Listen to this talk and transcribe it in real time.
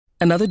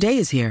Another day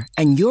is here,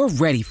 and you're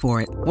ready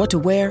for it. What to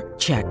wear?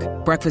 Check.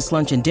 Breakfast,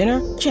 lunch, and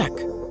dinner? Check.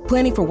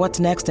 Planning for what's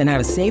next and how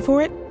to save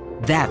for it?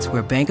 That's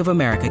where Bank of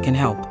America can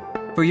help.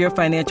 For your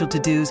financial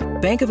to-dos,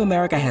 Bank of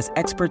America has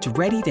experts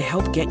ready to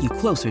help get you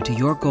closer to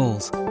your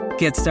goals.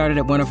 Get started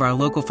at one of our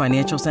local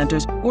financial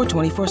centers or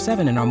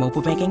 24/7 in our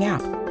mobile banking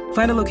app.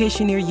 Find a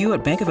location near you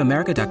at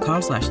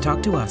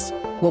bankofamerica.com/talktous.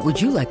 What would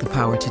you like the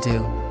power to do?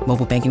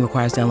 Mobile banking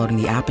requires downloading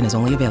the app and is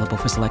only available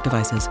for select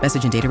devices.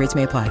 Message and data rates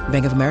may apply.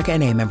 Bank of America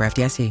N.A., member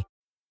FDIC.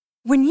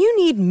 When you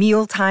need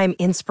mealtime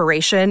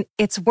inspiration,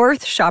 it's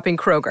worth shopping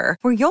Kroger,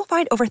 where you'll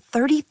find over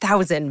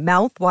 30,000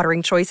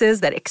 mouth-watering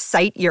choices that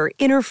excite your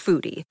inner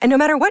foodie. And no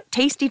matter what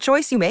tasty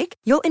choice you make,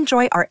 you'll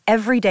enjoy our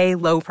everyday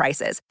low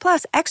prices,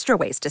 plus extra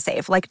ways to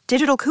save, like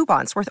digital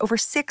coupons worth over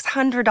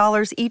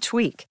 $600 each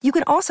week. You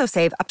can also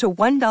save up to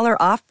 $1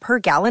 off per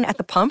gallon at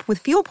the pump with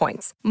fuel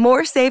points.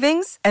 More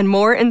savings and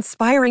more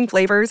inspiring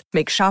flavors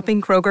make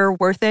shopping Kroger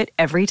worth it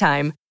every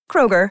time.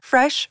 Kroger,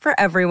 fresh for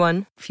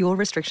everyone. Fuel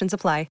restrictions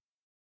apply.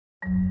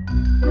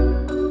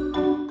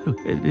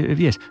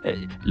 Yes.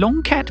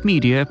 Longcat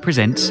Media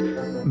presents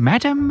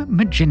Madame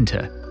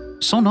Magenta,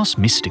 Sonos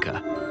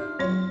Mystica.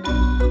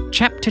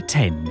 Chapter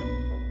 10.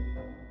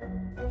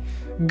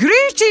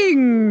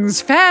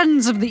 Greetings,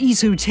 fans of the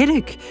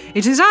esoteric.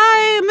 It is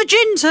I,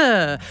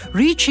 Magenta,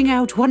 reaching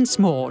out once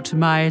more to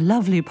my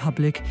lovely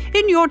public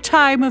in your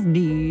time of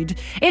need,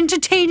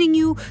 entertaining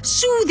you,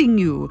 soothing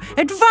you,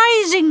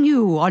 advising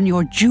you on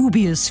your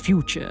dubious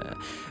future.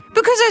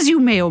 Because as you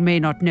may or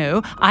may not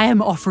know, I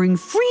am offering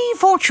free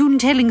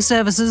fortune-telling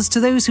services to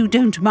those who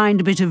don't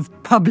mind a bit of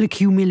public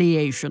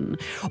humiliation.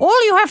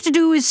 All you have to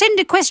do is send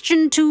a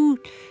question to...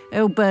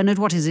 Oh, Bernard,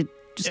 what is it?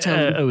 Just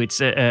tell me. It's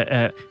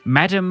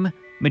Madame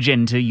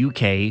Magenta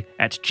UK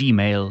at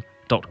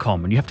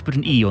gmail.com. And you have to put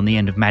an E on the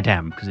end of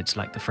Madame, because it's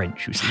like the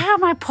French, you see. How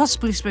am I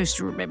possibly supposed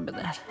to remember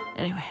that?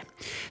 Anyway.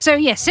 So,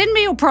 yes, send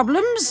me your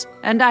problems,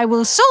 and I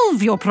will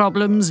solve your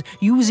problems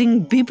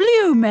using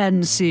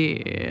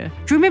bibliomancy.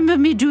 Do you remember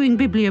me doing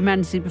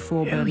bibliomancy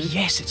before, Bernard? Oh,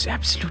 yes, it's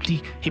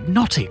absolutely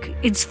hypnotic.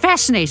 It's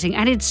fascinating,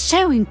 and it's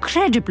so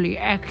incredibly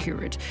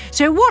accurate.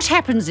 So what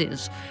happens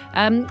is,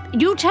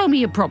 you tell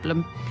me a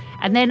problem,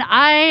 and then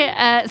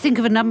I think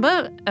of a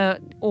number,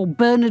 or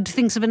Bernard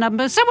thinks of a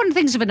number, someone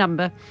thinks of a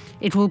number,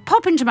 it will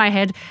pop into my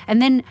head,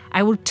 and then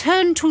I will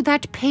turn to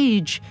that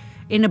page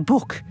in a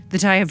book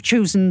that I have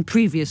chosen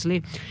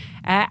previously.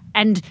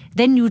 And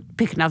then you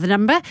pick another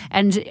number,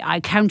 and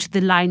I count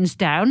the lines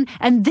down,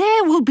 and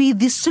there will be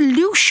the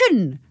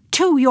solution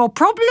to your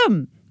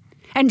problem.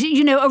 And,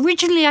 you know,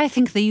 originally I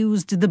think they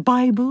used the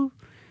Bible.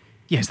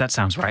 Yes, that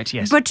sounds right,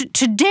 yes. But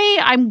today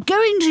I'm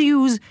going to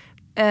use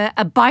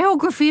a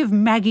biography of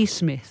Maggie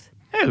Smith.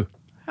 Oh,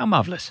 how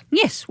marvellous.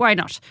 Yes, why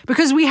not?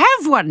 Because we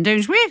have one,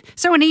 don't we?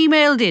 Someone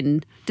emailed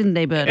in, didn't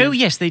they, Bernard? Oh,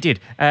 yes, they did.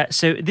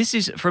 So this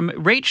is from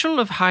Rachel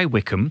of High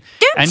Wycombe.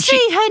 Don't say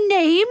her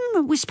name.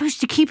 We're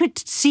supposed to keep it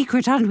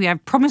secret, aren't we?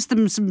 I've promised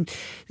them some,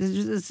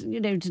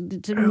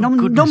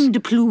 nom de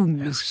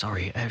plume. Oh,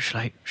 sorry.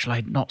 Shall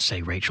I not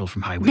say Rachel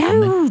from High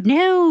Wycombe?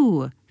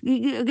 No.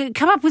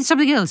 Come up with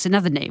something else,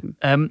 another name.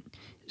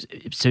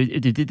 So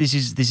this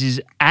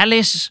is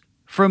Alice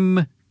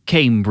from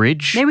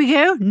Cambridge. There we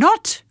go.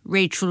 Not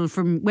Rachel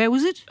from, where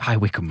was it? High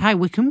Wycombe. High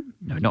Wycombe.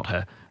 No, not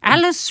her.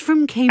 Alice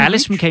from Cambridge.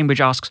 Alice from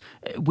Cambridge asks,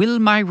 will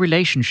my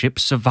relationship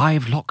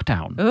survive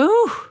lockdown?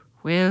 Oh,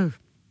 well,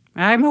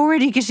 I'm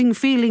already getting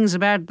feelings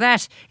about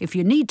that. If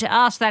you need to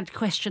ask that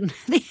question,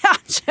 the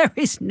answer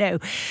is no.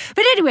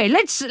 But anyway,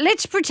 let's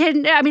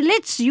pretend,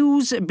 let's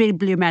use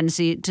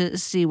bibliomancy to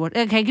see what...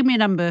 Okay, give me a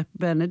number,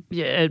 Bernard.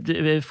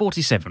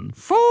 47.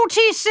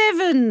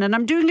 47, and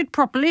I'm doing it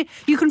properly.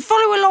 You can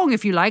follow along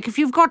if you like. If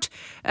you've got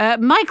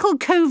Michael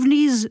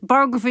Coveney's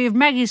biography of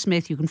Maggie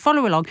Smith, you can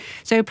follow along.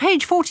 So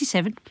page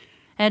 47,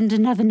 and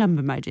another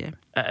number, my dear.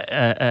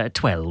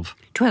 12.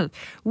 12.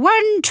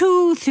 1,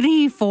 2,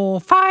 3,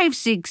 4, 5,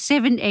 6,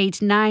 7,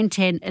 8, 9,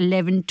 10,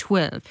 11,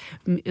 12.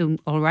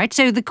 All right.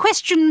 So the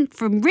question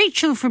from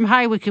Rachel from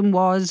High Wycombe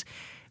was,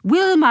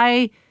 will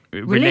my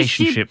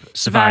relationship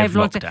survive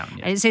lockdown? Yes.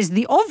 And it says,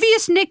 the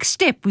obvious next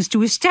step was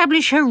to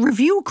establish her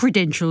review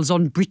credentials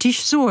on British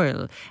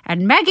soil.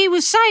 And Maggie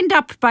was signed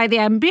up by the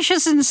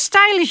ambitious and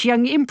stylish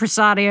young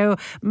impresario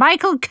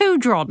Michael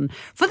Codron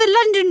for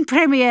the London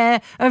premiere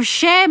of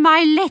Share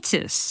My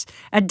Lettuce,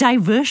 a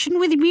diversion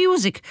with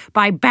music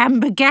by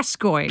Bamba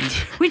Gascoigne,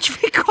 which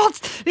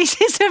because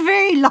this is a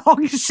very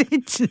long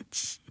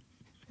sentence.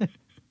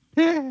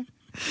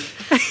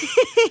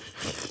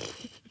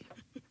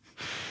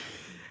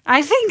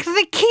 I think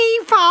the key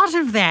part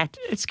of that...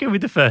 Let's go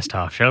with the first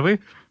half, shall we?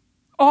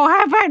 Or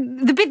how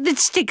about the bit that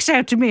sticks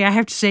out to me, I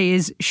have to say,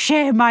 is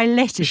Share My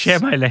Lettuce.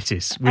 Share My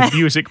Lettuce, with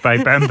music by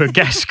Bamba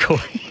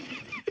Gascoigne.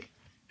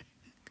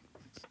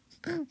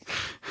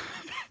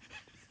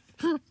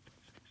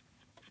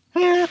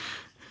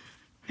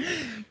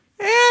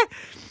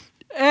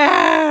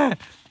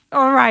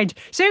 All right.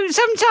 So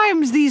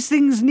sometimes these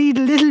things need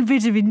a little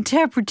bit of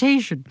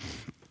interpretation.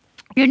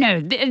 You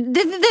know,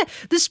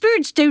 the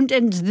spirits don't,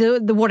 and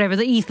the whatever,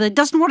 the ether,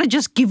 doesn't want to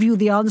just give you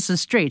the answer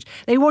straight.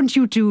 They want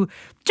you to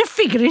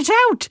figure it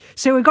out.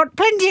 So we've got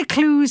plenty of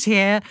clues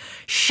here.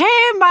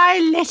 Share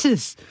my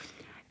letters.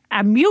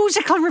 A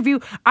musical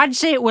review. I'd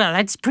say, well,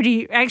 that's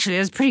pretty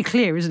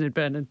clear, isn't it,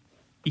 Bernard?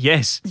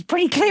 Yes. It's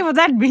pretty clear what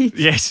that means.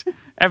 Yes,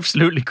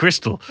 absolutely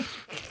crystal.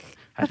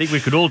 I think we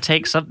could all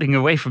take something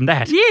away from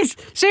that. Yes.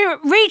 So,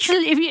 Rachel,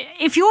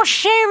 if you're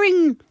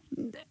sharing,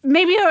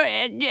 maybe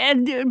you're,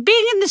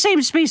 being in the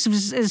same space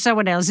as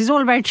someone else is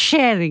all about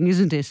sharing,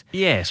 isn't it?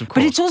 Yes, of course.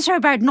 But it's also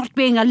about not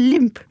being a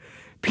limp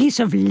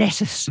piece of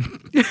lettuce.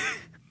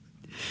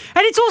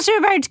 And it's also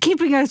about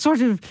keeping a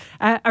sort of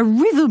a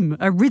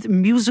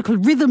musical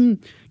rhythm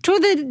to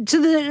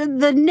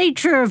the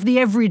nature of the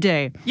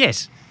everyday.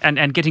 Yes,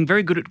 and getting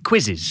very good at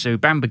quizzes. So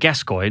Bamber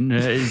Gascoigne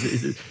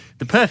is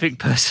the perfect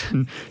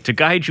person to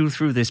guide you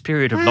through this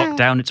period of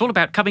lockdown. It's all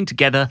about coming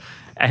together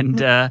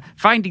and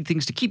finding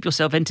things to keep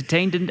yourself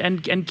entertained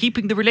and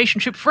keeping the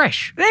relationship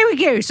fresh. There we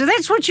go. So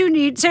that's what you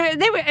need. So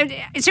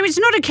it's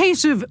not a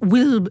case of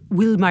will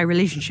my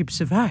relationship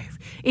survive?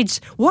 It's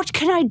what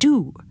can I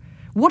do?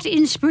 What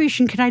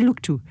inspiration can I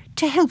look to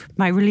help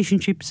my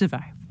relationship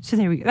survive? So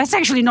there we go. That's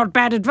actually not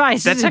bad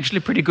advice. That's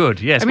actually pretty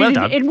good. Yes, I mean, well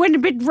done. It went a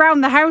bit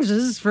round the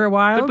houses for a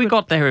while. But we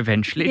got there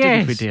eventually,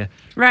 didn't we, dear?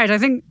 Right, I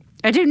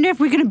don't know if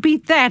we're going to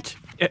beat that.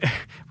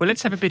 Well,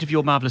 let's have a bit of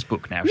your marvellous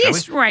book now,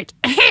 yes, shall we? Right.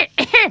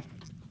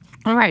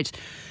 All right.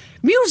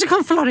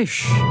 Musical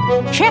flourish.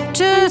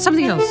 Chapter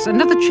something else.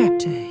 Another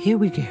chapter. Here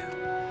we go.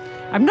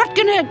 I'm not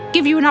going to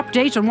give you an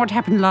update on what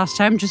happened last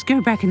time. Just go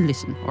back and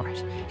listen. All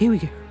right. Here we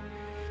go.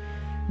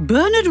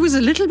 Bernard was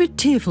a little bit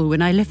tearful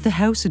when I left the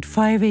house at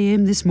 5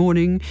 a.m. this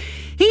morning.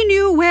 He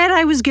knew where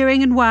I was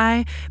going and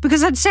why,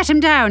 because I'd sat him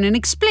down and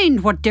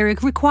explained what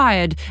Derek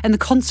required and the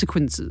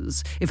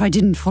consequences if I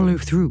didn't follow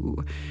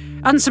through.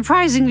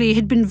 Unsurprisingly,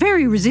 he'd been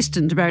very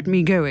resistant about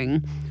me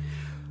going.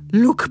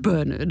 Look,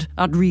 Bernard,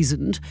 I'd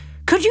reasoned.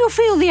 Could you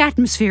feel the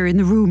atmosphere in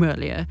the room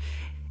earlier?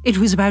 It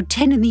was about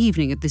 10 in the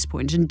evening at this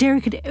point, and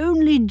Derek had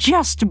only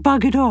just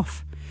buggered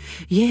off.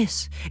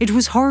 Yes, it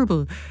was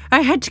horrible.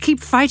 I had to keep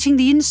fighting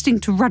the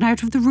instinct to run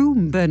out of the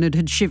room, Bernard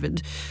had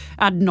shivered.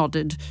 I'd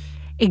nodded.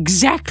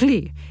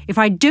 Exactly. If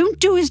I don't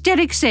do as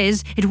Derek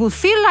says, it will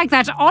feel like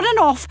that on and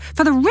off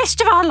for the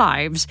rest of our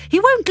lives. He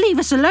won't leave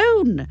us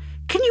alone.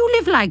 Can you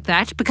live like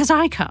that? Because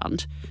I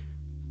can't.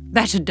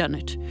 That had done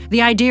it.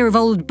 The idea of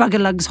old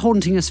buggerlugs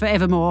haunting us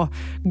forevermore.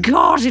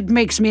 God, it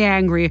makes me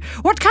angry.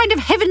 What kind of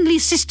heavenly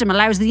system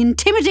allows the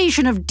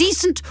intimidation of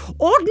decent,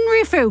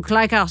 ordinary folk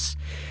like us?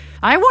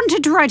 I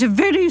wanted to write a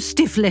very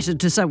stiff letter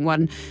to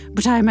someone,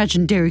 but I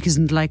imagine Derek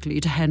isn't likely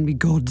to hand me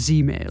God's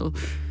email.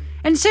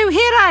 And so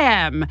here I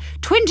am,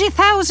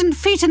 20,000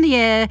 feet in the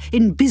air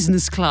in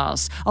business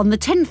class on the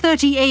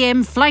 10:30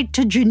 a.m. flight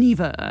to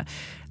Geneva.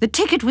 The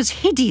ticket was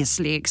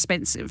hideously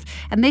expensive,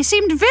 and they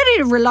seemed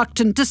very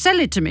reluctant to sell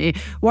it to me,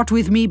 what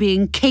with me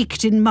being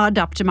caked in mud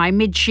up to my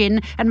mid-shin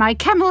and my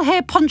camel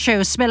hair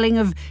poncho smelling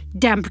of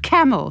damp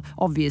camel,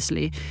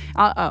 obviously.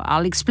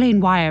 I'll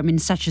explain why I'm in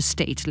such a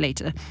state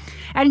later.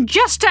 And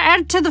just to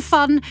add to the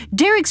fun,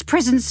 Derek's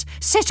presence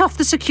set off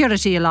the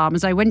security alarm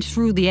as I went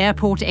through the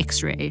airport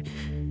X-ray.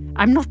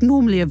 I'm not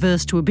normally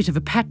averse to a bit of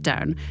a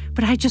pat-down,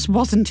 but I just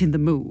wasn't in the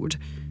mood.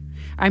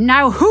 I'm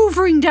now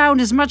hoovering down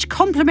as much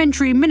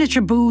complimentary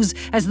miniature booze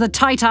as the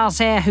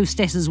tight-ass air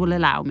hostesses will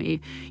allow me.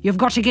 You've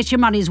got to get your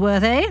money's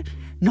worth, eh?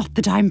 Not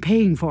that I'm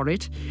paying for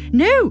it.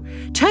 No,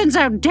 turns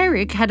out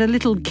Derek had a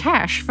little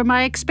cash for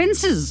my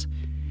expenses.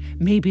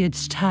 Maybe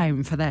it's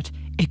time for that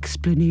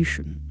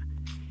explanation.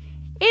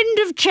 End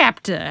of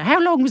chapter. How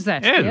long was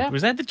that? Oh, yeah?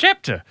 was that the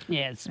chapter?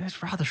 Yes.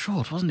 That's rather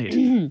short, wasn't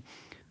it?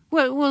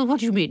 Well,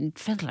 what do you mean? It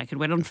felt like it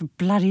went on for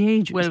bloody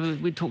ages. Well,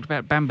 we talked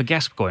about Bamber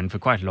Gascoigne for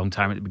quite a long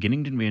time at the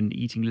beginning, didn't we? And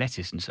eating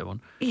lettuce and so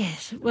on.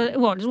 Yes. Well,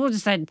 what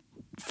is that,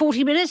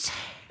 40 minutes?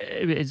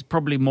 It's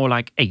probably more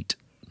like 8.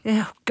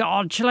 Oh,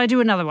 God. Shall I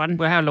do another one?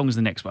 Well, how long is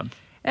the next one?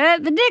 The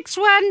next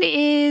one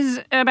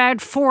is about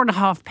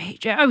 4.5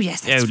 pages. Oh,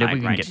 yes, that's fine. We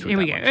can right. get through Here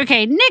we that go. one.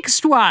 Okay,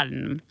 next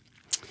one.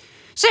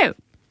 So,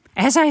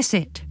 as I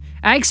said,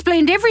 I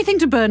explained everything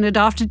to Bernard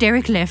after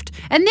Derek left,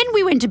 and then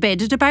we went to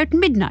bed at about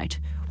midnight.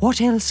 What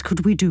else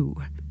could we do?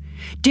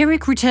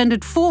 Derek returned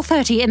at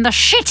 4:30 in the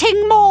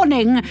shitting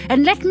morning,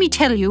 and let me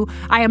tell you,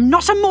 I am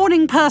not a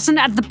morning person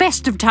at the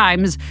best of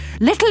times,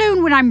 let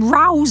alone when I'm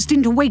roused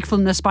into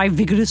wakefulness by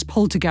vigorous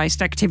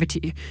poltergeist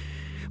activity.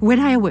 When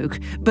I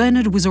awoke,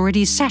 Bernard was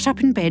already sat up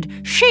in bed,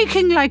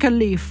 shaking like a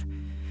leaf.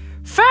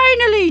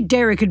 Finally,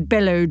 Derek had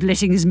bellowed,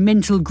 letting his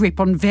mental grip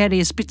on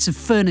various bits of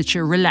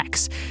furniture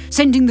relax,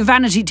 sending the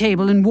vanity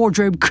table and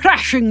wardrobe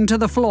crashing to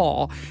the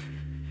floor.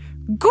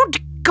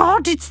 Good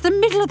God, it's the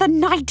middle of the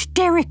night,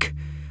 Derek!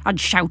 I'd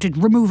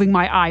shouted, removing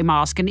my eye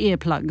mask and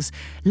earplugs.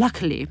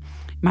 Luckily,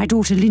 my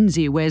daughter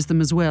Lindsay wears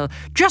them as well,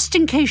 just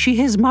in case she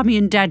hears Mummy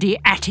and Daddy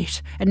at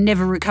it and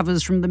never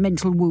recovers from the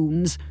mental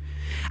wounds.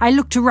 I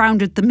looked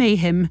around at the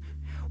mayhem.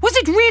 Was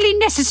it really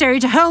necessary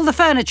to hurl the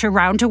furniture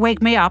round to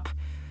wake me up?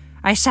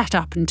 I sat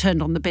up and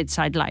turned on the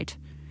bedside light.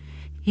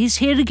 He's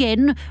here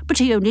again, but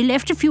he only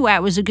left a few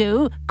hours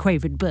ago,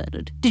 quavered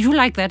Bernard. Did you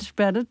like that,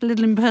 Bernard? A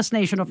little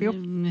impersonation of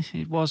you?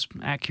 It was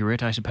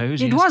accurate, I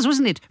suppose. It was,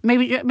 wasn't it?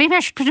 Maybe I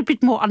should put a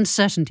bit more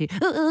uncertainty.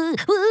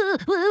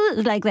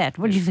 Like that.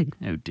 What do you think?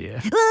 Oh,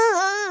 dear.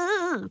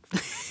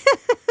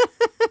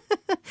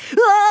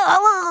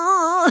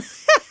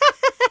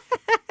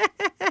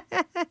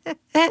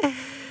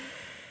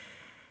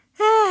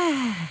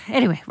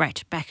 Anyway,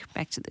 right,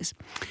 back to this.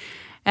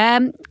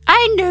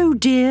 I know,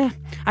 dear.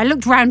 I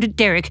looked round at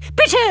Derek.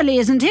 Bit early,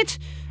 isn't it?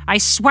 I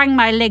swung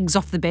my legs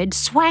off the bed.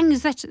 Swang,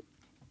 is that...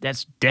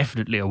 That's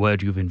definitely a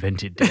word you've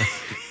invented, dear.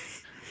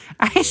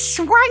 I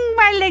swung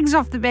my legs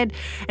off the bed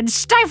and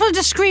stifled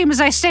a scream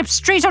as I stepped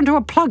straight onto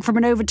a plug from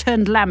an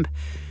overturned lamp.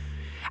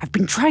 I've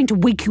been trying to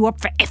wake you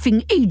up for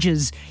effing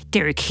ages,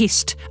 Derek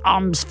hissed,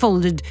 arms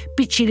folded,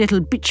 bitchy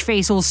little bitch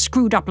face all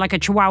screwed up like a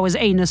chihuahua's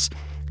anus.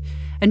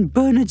 And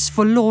Bernard's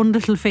forlorn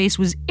little face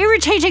was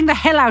irritating the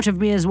hell out of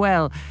me as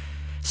well.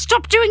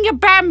 Stop doing your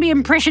Bambi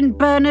impression,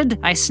 Bernard,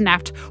 I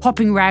snapped,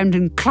 hopping round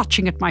and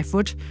clutching at my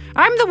foot.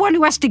 I'm the one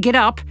who has to get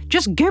up.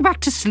 Just go back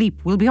to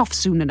sleep. We'll be off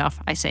soon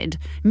enough, I said,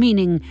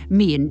 meaning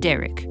me and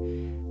Derek.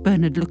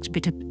 Bernard looked a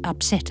bit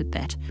upset at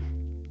that.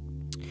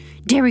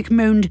 Derek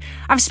moaned,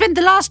 I've spent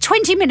the last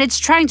 20 minutes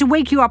trying to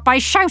wake you up by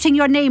shouting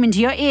your name into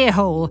your ear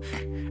hole.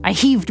 I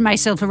heaved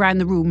myself around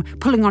the room,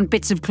 pulling on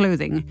bits of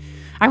clothing.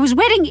 I was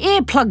wearing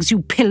earplugs, you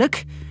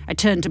pillock. I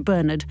turned to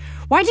Bernard.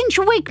 Why didn't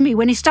you wake me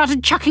when he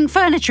started chucking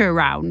furniture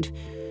around?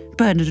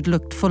 Bernard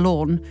looked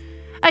forlorn.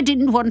 I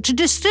didn't want to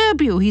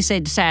disturb you, he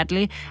said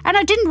sadly, and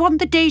I didn't want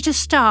the day to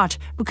start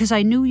because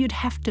I knew you'd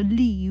have to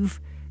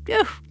leave.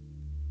 Oh,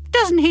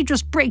 doesn't he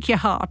just break your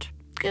heart?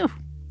 Oh.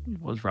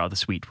 It was rather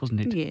sweet,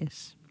 wasn't it?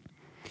 Yes.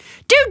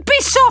 Don't be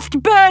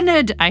soft,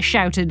 Bernard, I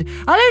shouted.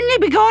 I'll only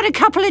be gone a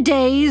couple of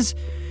days.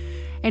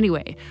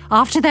 Anyway,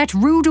 after that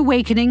rude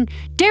awakening,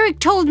 Derek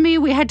told me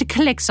we had to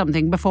collect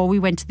something before we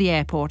went to the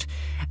airport.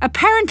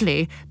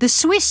 Apparently, the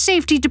Swiss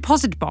safety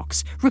deposit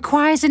box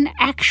requires an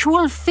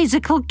actual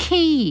physical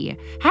key.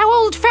 How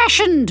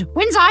old-fashioned!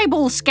 When's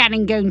eyeball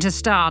scanning going to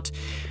start?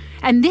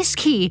 And this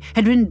key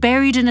had been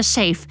buried in a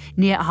safe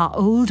near our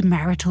old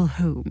marital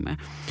home.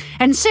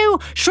 And so,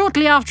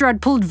 shortly after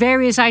I'd pulled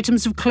various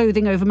items of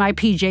clothing over my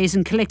PJs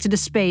and collected a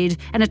spade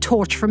and a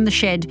torch from the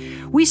shed,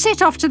 we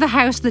set off to the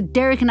house that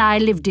Derek and I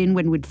lived in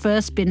when we'd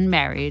first been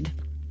married.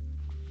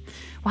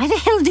 Why the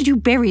hell did you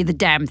bury the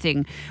damn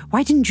thing?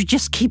 Why didn't you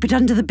just keep it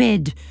under the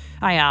bed?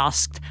 I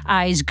asked,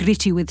 eyes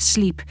gritty with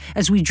sleep,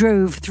 as we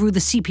drove through the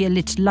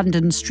sepia-lit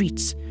London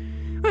streets.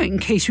 Well, in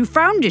case you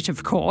found it,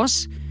 of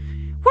course.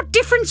 What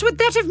difference would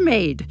that have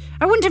made?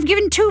 I wouldn't have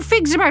given two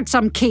figs about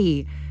some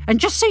key.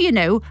 And just so you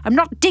know, I'm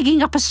not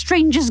digging up a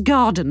stranger's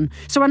garden,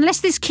 so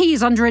unless this key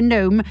is under a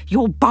gnome,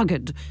 you're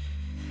buggered.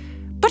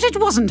 But it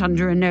wasn't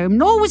under a gnome,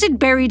 nor was it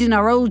buried in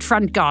our old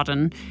front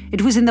garden.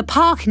 It was in the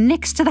park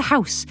next to the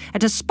house,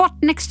 at a spot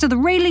next to the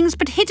railings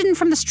but hidden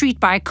from the street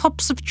by a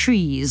copse of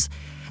trees.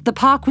 The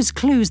park was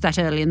closed that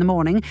early in the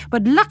morning,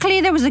 but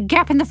luckily there was a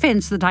gap in the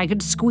fence that I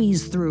could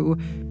squeeze through.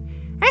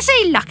 I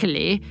say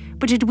luckily,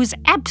 but it was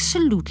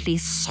absolutely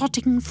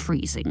sodding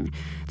freezing.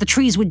 The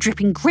trees were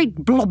dripping great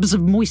blobs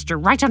of moisture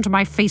right onto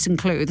my face and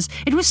clothes.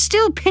 It was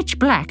still pitch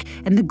black,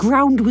 and the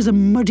ground was a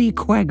muddy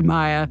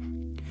quagmire.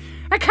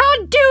 I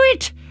can't do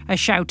it, I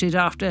shouted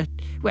after,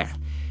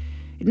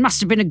 it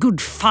must have been a good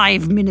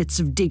 5 minutes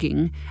of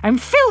digging. I'm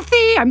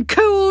filthy, I'm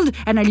cold,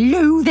 and I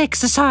loathe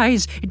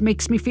exercise. It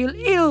makes me feel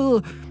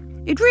ill.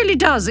 It really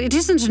does. It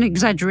isn't an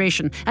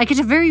exaggeration. I get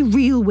a very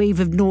real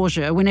wave of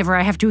nausea whenever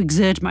I have to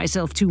exert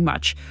myself too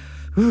much.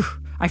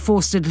 I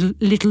forced a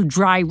little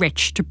dry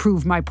retch to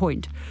prove my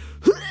point.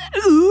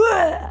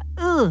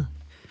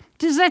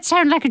 Does that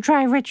sound like a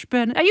dry retch,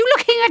 Bernard? Are you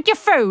looking at your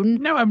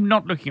phone? No, I'm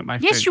not looking at my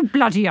phone. Yes, you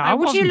bloody are.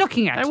 What are you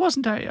looking at? I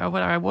wasn't.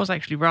 I was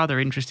actually rather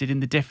interested in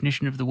the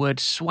definition of the word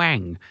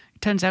swang.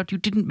 It turns out you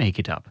didn't make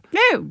it up.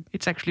 No.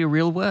 It's actually a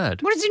real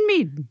word. What does it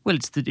mean? Well,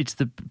 it's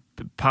the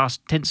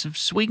past tense of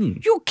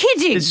swing. You're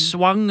kidding. There's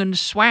swung and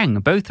swang.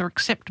 Both are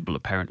acceptable,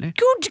 apparently.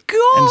 Good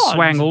God. And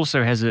swang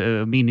also has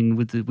a meaning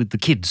with the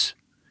kids.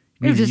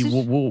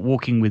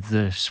 Walking with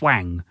the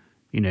swang.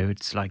 You know,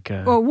 it's like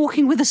or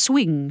walking with a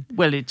swing.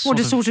 Well, it's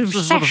sort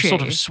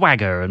of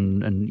swagger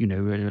and you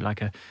know,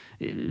 like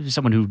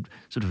someone who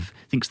sort of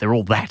thinks they're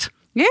all that.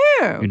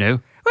 Yeah. You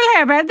know. Well,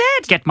 how about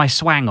that? Get my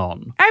swang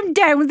on. I'm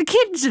down with the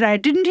kids and I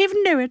didn't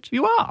even know it.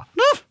 You are.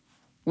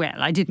 Well,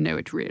 I did know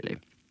it, really.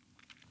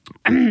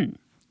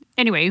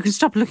 Anyway, you can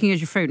stop looking at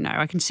your phone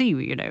now. I can see you,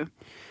 you know.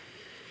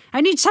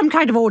 I need some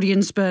kind of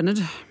audience,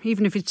 Bernard,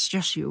 even if it's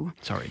just you.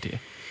 Sorry,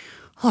 dear.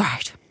 All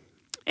right.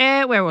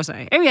 Where was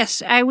I? Oh,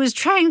 yes, I was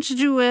trying to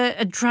do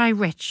a dry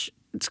retch.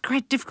 It's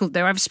quite difficult,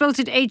 though. I've spelt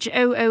it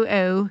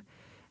HOOO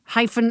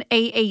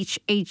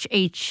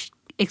 -AHHH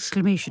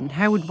exclamation.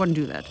 How would one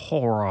do that?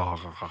 Horror.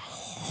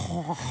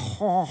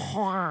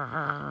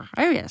 Oh,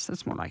 yes,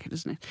 that's more like it,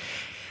 isn't it?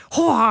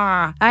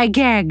 Horror! I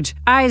gagged,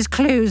 eyes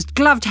closed,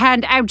 gloved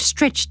hand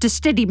outstretched to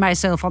steady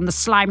myself on the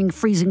sliming,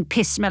 freezing,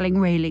 piss-smelling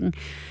railing.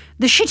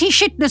 The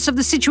shitness of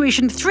the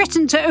situation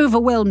threatened to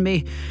overwhelm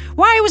me.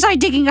 Why was I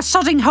digging a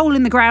sodding hole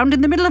in the ground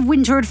in the middle of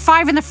winter at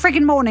 5 in the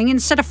friggin' morning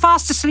instead of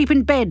fast asleep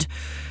in bed?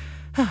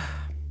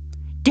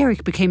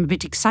 Derek became a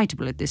bit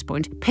excitable at this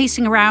point,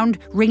 pacing around,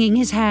 wringing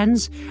his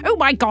hands. Oh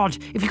my God,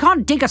 if you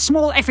can't dig a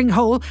small effing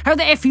hole, how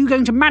the F are you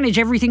going to manage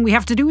everything we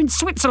have to do in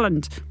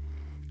Switzerland?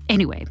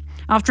 Anyway,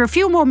 after a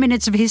few more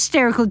minutes of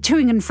hysterical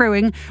toing and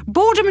froing,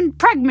 boredom and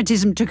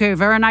pragmatism took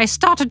over and I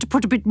started to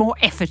put a bit more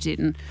effort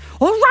in.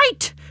 All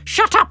right,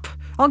 shut up.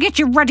 I'll get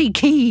your ruddy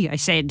key, I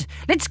said.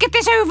 Let's get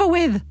this over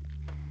with.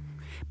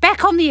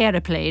 Back on the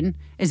aeroplane,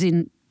 as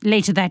in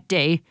later that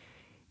day,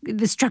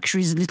 the structure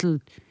is a little...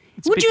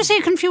 Would you say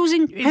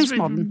confusing?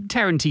 Postmodern.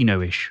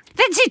 Tarantino-ish.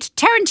 That's it,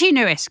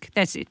 Tarantino-esque,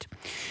 that's it.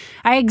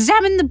 I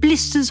examine the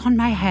blisters on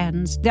my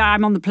hands.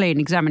 I'm on the plane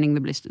examining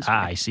the blisters.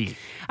 I see.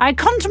 I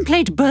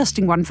contemplate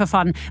bursting one for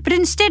fun, but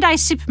instead I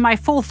sip my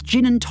 4th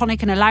gin and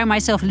tonic and allow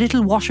myself a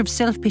little wash of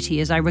self-pity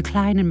as I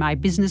recline in my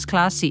business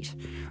class seat.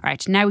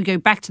 Right, now we go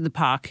back to the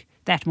park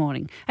that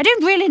morning. I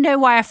don't really know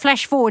why I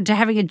flash forward to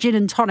having a gin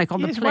and tonic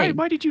on the plane.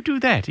 Why did you do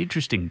that?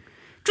 Interesting.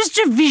 Just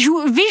a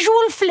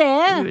visual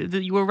flair.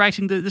 You were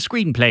writing the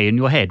screenplay in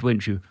your head,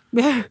 weren't you?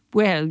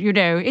 Well,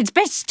 it's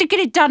best to get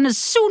it done as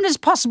soon as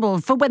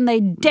possible for when they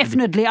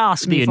definitely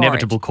ask me for it. The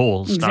inevitable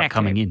calls start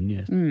coming in,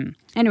 yes.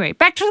 Anyway,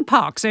 back to the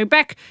park. So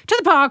back to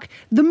the park,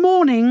 the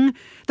morning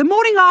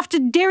after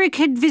Derek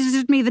had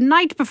visited me the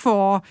night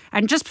before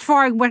and just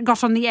before I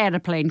got on the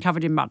aeroplane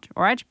covered in mud,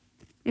 all right?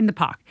 In the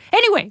park.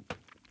 Anyway...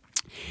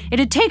 It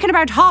had taken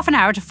about half an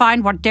hour to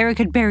find what Derek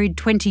had buried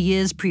 20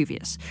 years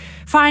previous.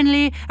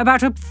 Finally,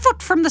 about a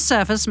foot from the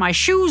surface, my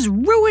shoes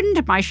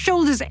ruined, my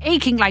shoulders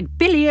aching like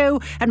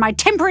billy-o, and my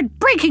temper at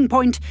breaking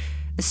point,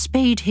 the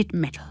spade hit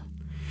metal.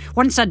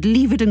 Once I'd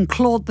levered and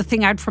clawed the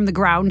thing out from the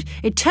ground,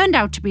 it turned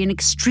out to be an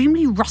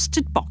extremely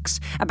rusted box,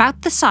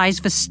 about the size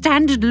of a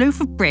standard loaf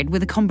of bread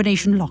with a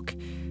combination lock.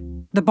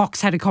 The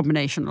box had a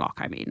combination lock,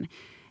 I mean.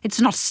 It's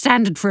not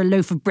standard for a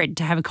loaf of bread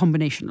to have a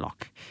combination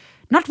lock.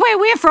 Not where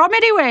we're from,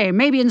 anyway.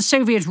 Maybe in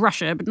Soviet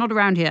Russia, but not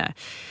around here.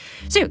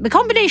 So, the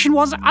combination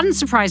was,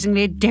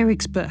 unsurprisingly,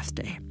 Derek's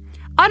birthday.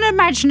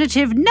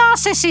 Unimaginative,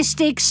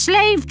 narcissistic,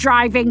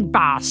 slave-driving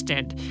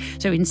bastard.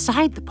 So,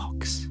 inside the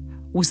box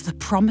was the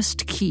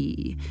promised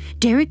key,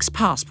 Derek's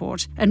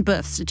passport and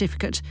birth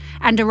certificate,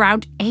 and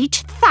around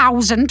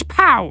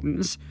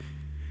 £8,000.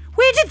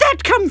 Where did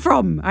that come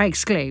from? I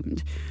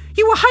exclaimed.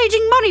 You were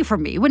hiding money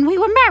from me when we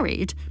were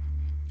married.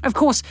 Of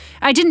course,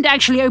 I didn't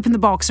actually open the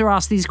box or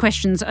ask these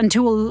questions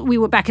until we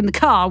were back in the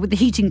car with the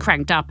heating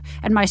cranked up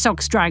and my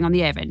socks drying on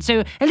the air vent.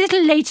 So a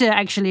little later,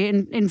 actually,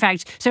 in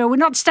fact. So we're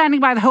not standing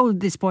by the hole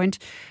at this point.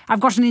 I've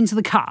gotten into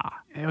the car.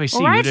 Oh, I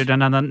see. Right? We did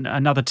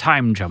another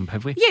time jump,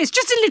 have we? Yes,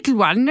 just a little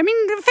one. I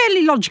mean, a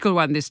fairly logical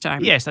one this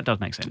time. Yes, that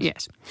does make sense.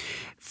 Yes.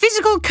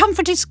 Physical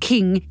comfort is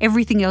king.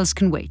 Everything else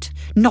can wait.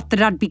 Not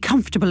that I'd be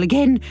comfortable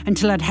again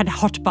until I'd had a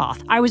hot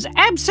bath. I was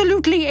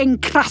absolutely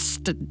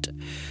encrusted.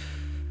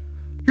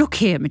 Look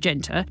here,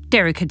 Magenta,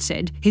 Derek had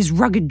said, his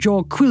rugged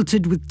jaw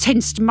quilted with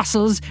tensed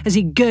muscles as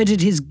he girded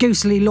his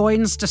ghostly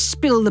loins to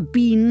spill the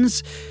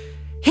beans.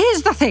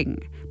 Here's the thing,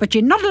 but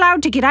you're not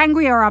allowed to get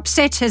angry or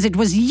upset as it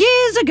was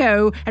years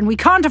ago and we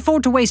can't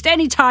afford to waste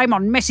any time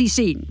on messy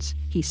scenes,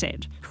 he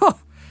said. Oh,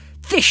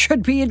 this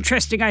should be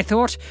interesting, I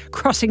thought,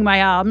 crossing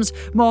my arms,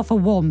 more for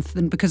warmth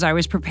than because I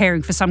was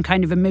preparing for some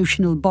kind of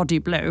emotional body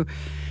blow.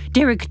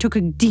 Derek took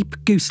a deep,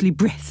 ghostly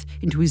breath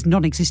into his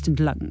non-existent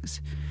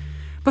lungs.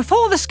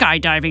 Before the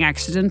skydiving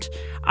accident,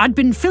 I'd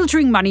been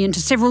filtering money into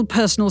several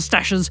personal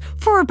stashes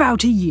for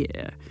about a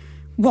year.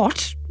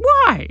 What?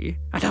 Why?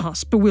 I'd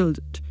asked,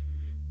 bewildered.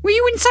 Were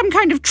you in some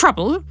kind of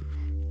trouble?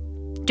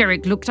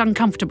 Derek looked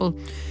uncomfortable.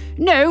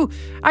 No,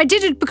 I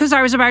did it because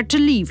I was about to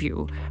leave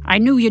you. I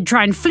knew you'd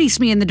try and fleece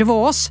me in the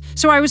divorce,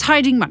 so I was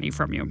hiding money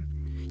from you.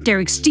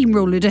 Derek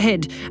steamrolled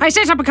ahead. I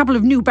set up a couple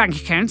of new bank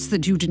accounts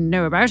that you didn't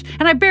know about,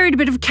 and I buried a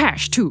bit of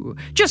cash too,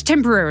 just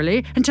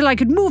temporarily, until I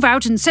could move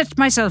out and set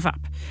myself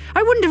up.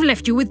 I wouldn't have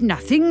left you with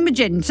nothing,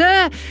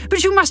 Magenta,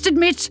 but you must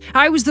admit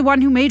I was the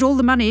one who made all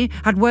the money.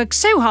 I'd worked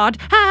so hard,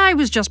 I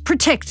was just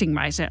protecting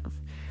myself.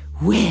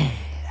 Well,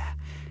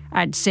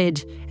 I'd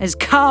said, as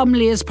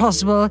calmly as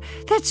possible,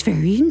 that's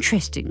very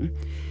interesting.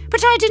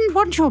 But I didn't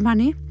want your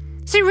money.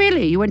 So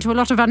really, you went to a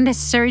lot of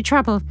unnecessary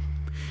trouble.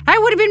 I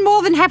would have been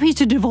more than happy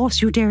to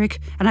divorce you, Derek,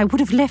 and I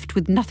would have left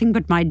with nothing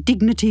but my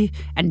dignity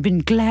and been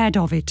glad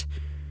of it.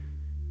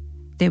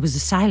 There was a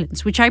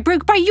silence, which I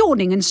broke by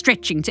yawning and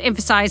stretching to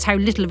emphasize how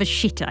little of a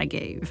shit I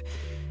gave.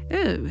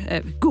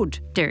 Good,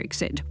 Derek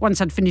said,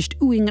 once I'd finished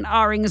oohing and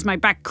ahhing as my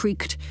back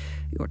creaked.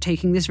 You're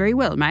taking this very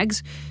well,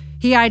 Mags.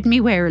 He eyed me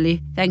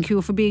warily. Thank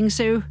you for being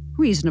so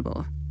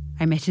reasonable.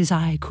 I met his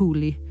eye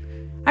coolly.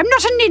 I'm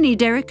not a ninny,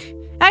 Derek.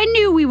 I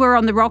knew we were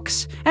on the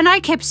rocks, and I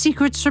kept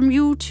secrets from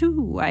you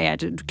too, I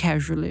added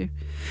casually.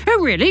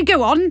 Oh, really?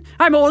 Go on.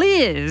 I'm all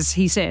ears,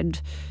 he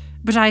said.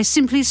 But I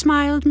simply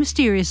smiled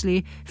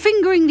mysteriously,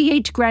 fingering the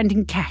 $8,000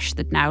 in cash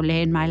that now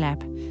lay in my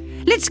lap.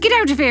 Let's get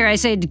out of here, I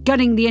said,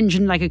 gunning the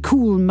engine like a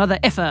cool mother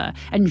effer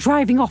and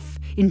driving off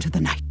into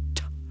the night.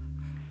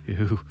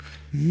 Ooh,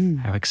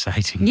 how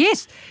exciting.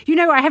 Yes. You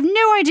know, I have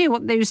no idea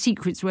what those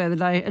secrets were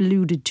that I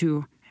alluded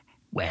to.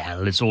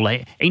 Well, it's all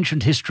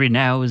ancient history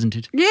now, isn't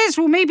it? Yes,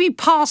 well, maybe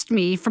past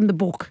me from the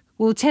book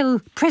will tell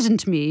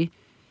present me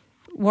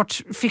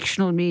what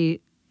fictional me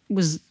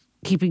was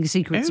keeping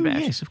secrets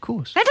about. Yes, of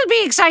course. That'll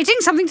be exciting,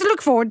 something to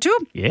look forward to.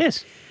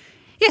 Yes.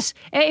 Yes,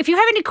 if you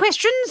have any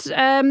questions,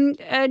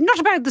 not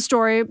about the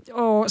story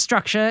or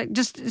structure,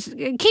 just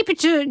keep it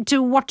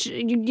to what,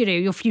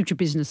 your future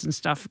business and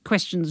stuff,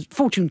 questions,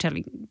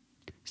 fortune-telling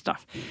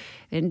stuff.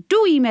 Then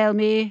do email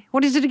me.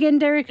 What is it again,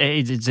 Derek?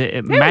 It's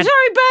sorry, Bernard.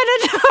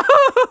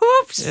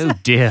 Oops. Oh,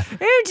 dear.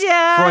 Oh,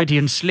 dear.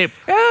 Freudian slip.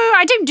 Oh,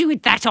 I don't do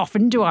it that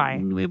often, do I?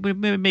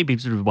 Maybe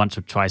sort of once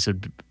or twice a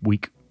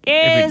week.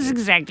 Yes,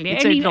 exactly.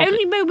 It's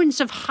Only moments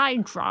of high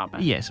drama.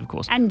 Yes, of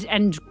course.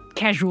 And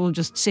casual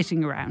just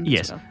sitting around.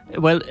 Yes.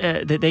 Well,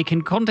 they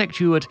can contact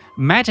you at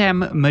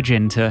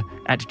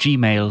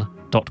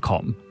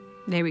madamemagenta@gmail.com.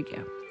 There we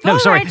go. No, All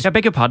sorry, right. I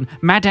beg your pardon.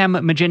 Madame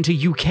Magenta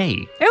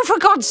UK Oh, for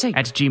God's sake.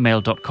 at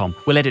gmail.com.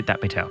 We'll edit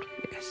that bit out.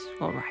 Yes,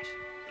 all right.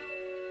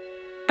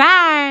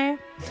 Bye.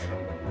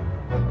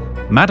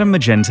 Madame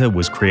Magenta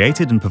was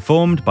created and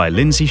performed by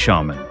Lindsay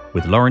Sharman,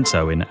 with Lawrence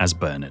Owen as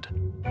Bernard.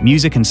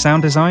 Music and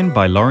sound design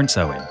by Lawrence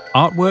Owen.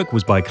 Artwork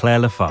was by Claire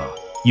Lafar.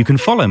 You can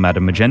follow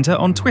Madame Magenta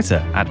on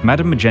Twitter at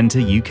Madame Magenta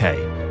UK.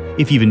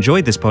 If you've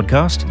enjoyed this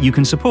podcast, you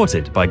can support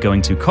it by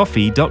going to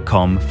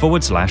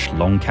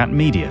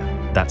coffee.com/longcatmedia.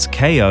 That's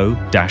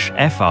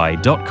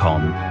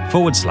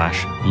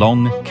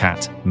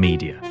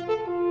ko-fi.com/longcatmedia.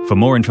 For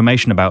more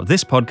information about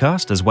this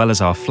podcast, as well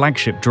as our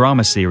flagship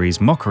drama series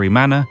Mockery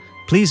Manor,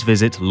 please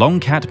visit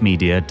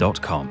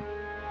longcatmedia.com.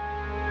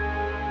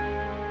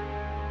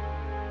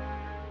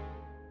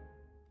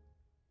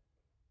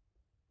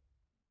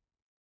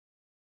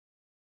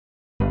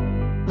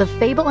 The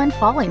Fable and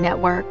Folly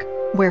Network,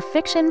 where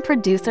fiction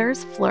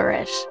producers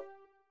flourish.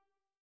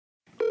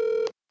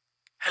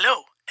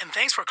 Hello, and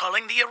thanks for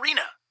calling the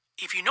Arena.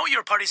 If you know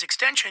your party's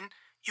extension,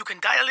 you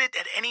can dial it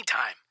at any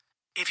time.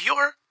 If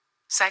your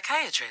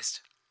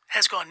psychiatrist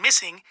has gone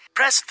missing,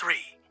 press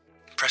 3.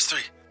 Press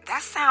 3.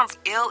 That sounds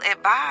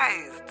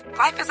ill-advised.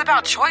 Life is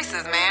about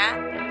choices,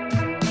 man.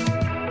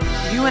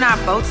 You and I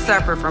both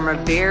suffer from a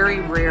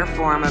very rare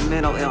form of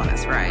mental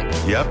illness, right?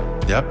 Yep,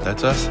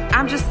 that's us.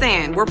 I'm just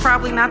saying, we're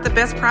probably not the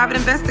best private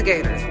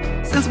investigators,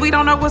 since we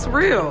don't know what's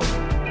real.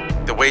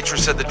 The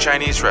waitress at the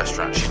Chinese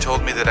restaurant, she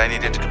told me that I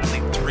needed to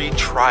complete 3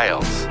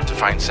 trials to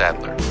find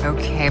Sadler.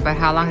 Okay, but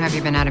how long have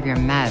you been out of your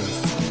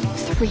meds?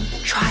 3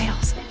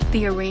 trials.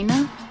 The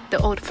arena, the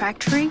old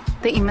factory,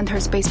 the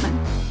inventor's basement.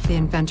 The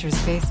inventor's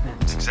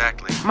basement.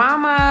 Exactly.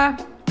 Mama,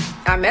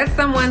 I met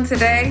someone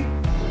today.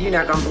 You're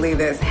not gonna believe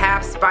this.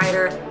 Half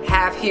spider,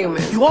 half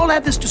human. You all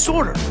have this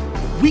disorder.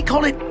 We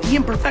call it the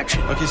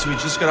imperfection. Okay, so we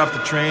just got off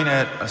the train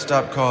at a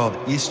stop called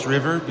East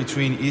River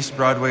between East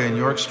Broadway and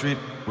York Street,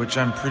 which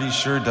I'm pretty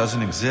sure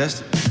doesn't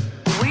exist.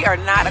 We are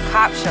not a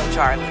cop show,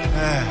 Charlie.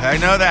 I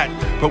know that,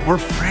 but we're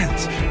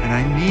friends, and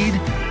I need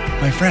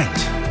my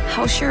friends.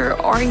 How sure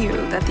are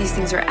you that these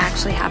things are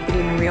actually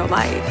happening in real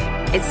life?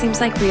 It seems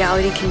like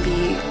reality can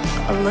be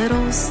a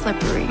little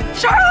slippery.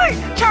 Charlie,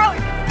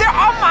 they're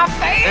on my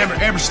face.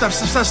 Amber, stop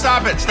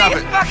it. These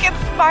fucking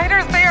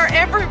spiders, they are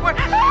everywhere.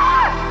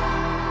 Ah!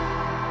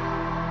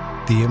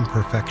 The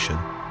Imperfection,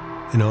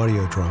 an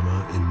audio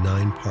drama in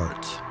 9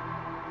 parts,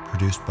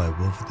 produced by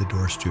Wolf at the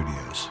Door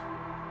Studios.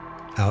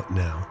 Out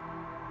now.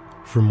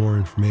 For more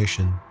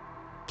information,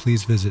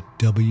 please visit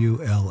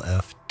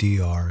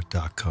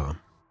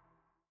WLFDR.com.